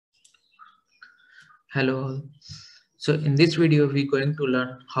Hello. So in this video, we're going to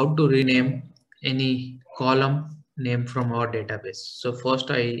learn how to rename any column name from our database. So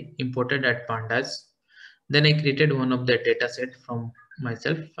first I imported at pandas, then I created one of the dataset from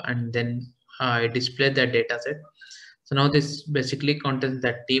myself, and then I displayed that dataset. So now this basically contains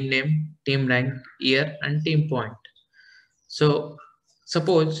that team name, team rank, year, and team point. So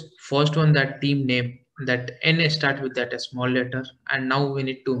suppose first one, that team name, that N start with that a small letter, and now we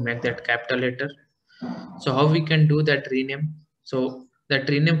need to make that capital letter. So how we can do that rename? So that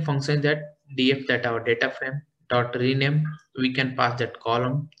rename function, that df, that our data frame dot rename, we can pass that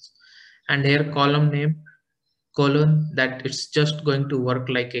column, and here column name colon, that it's just going to work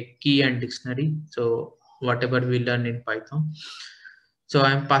like a key and dictionary. So whatever we learn in Python. So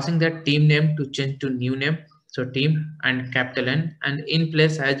I'm passing that team name to change to new name. So team and capital N, and in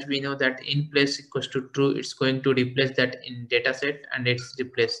place, as we know that in place equals to true, it's going to replace that in data set, and it's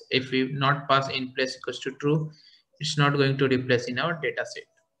replaced. If we not pass in place equals to true, it's not going to replace in our data set.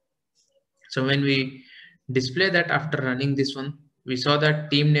 So when we display that after running this one, we saw that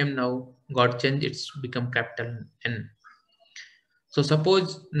team name now got changed, it's become capital N. So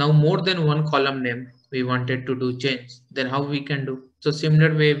suppose now more than one column name we wanted to do change, then how we can do? So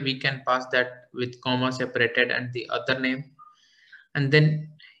similar way we can pass that with comma separated and the other name. And then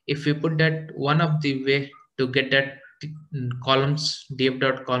if we put that, one of the way to get that columns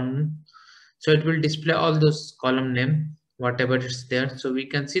df.column, so it will display all those column name, whatever is there. So we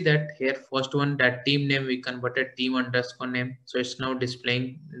can see that here first one, that team name, we converted team underscore name, so it's now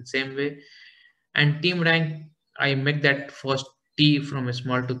displaying in the same way. And team rank, I make that first T from a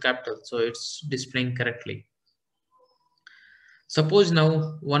small to capital, so it's displaying correctly. Suppose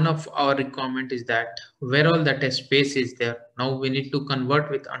now one of our requirement is that where all that a space is there, now we need to convert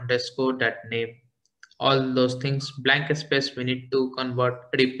with underscore that name. All those things, blank space, we need to convert,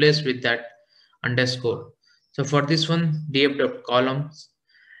 replace with that underscore. So for this one, df.columns,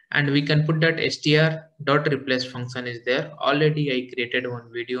 and we can put that str.replace function is there. Already I created one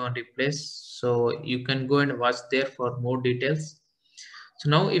video on replace, so you can go and watch there for more details. So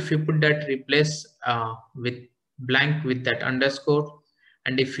now if you put that replace with blank with that underscore,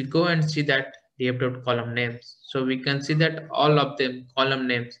 and if you go and see that df.column names, so we can see that all of them column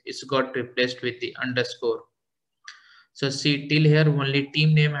names is got replaced with the underscore. So see till here only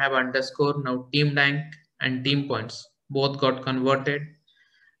team name have underscore, now team rank and team points both got converted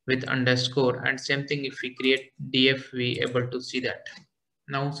with underscore, and same thing if we create df, we able to see that.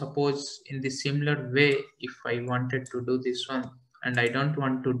 Now suppose in the similar way, if I wanted to do this one, and I don't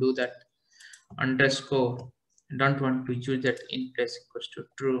want to do that underscore, don't want to use that in place equals to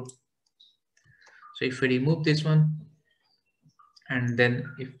true. So if we remove this one, and then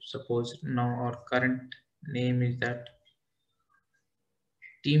if suppose now our current name is that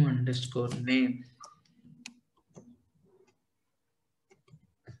team underscore name,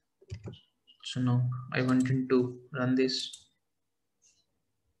 so now I wanted to run this,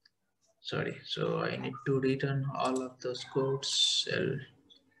 sorry, so I need to return all of those codes,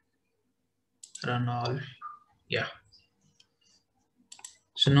 run all, yeah.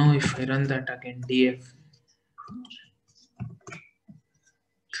 So now if I run that again df,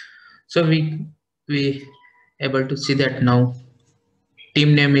 so we able to see that now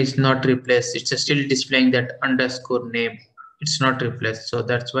team name is not replaced, it's still displaying that underscore name, it's not replaced. So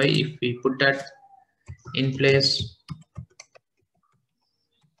that's why if we put that in place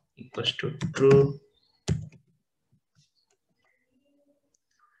equals to true,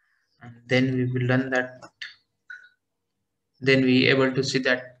 and then we will run that, then we able to see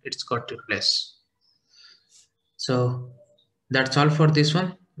that it's got replaced. So that's all for this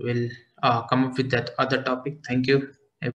one. We'll come up with that other topic. Thank you.